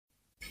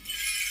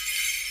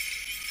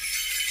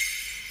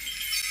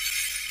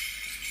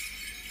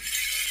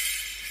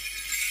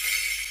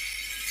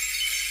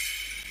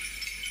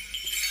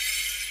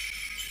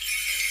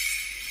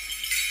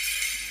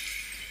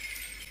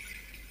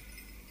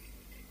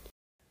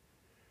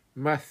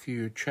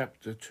Matthew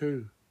chapter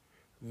 2,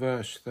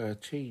 verse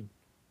 13.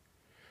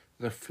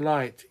 The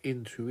flight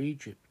into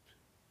Egypt.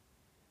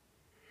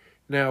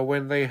 Now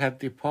when they had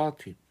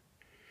departed,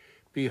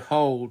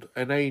 behold,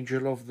 an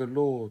angel of the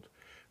Lord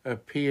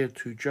appeared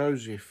to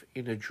Joseph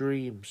in a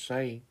dream,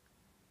 saying,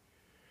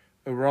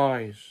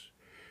 Arise,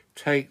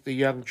 take the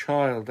young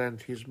child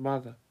and his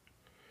mother,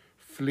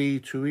 flee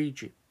to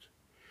Egypt,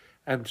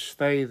 and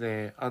stay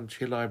there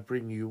until I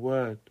bring you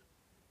word.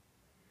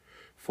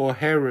 For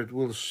Herod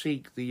will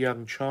seek the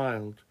young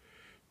child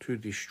to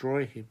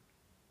destroy him.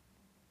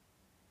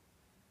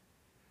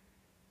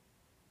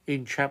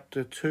 In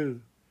chapter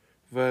 2,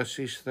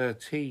 verses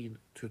 13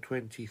 to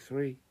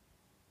 23.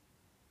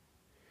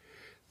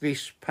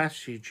 This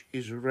passage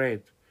is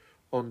read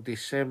on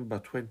December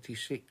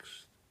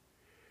 26th,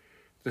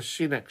 the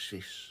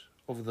synaxis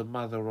of the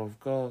Mother of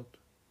God.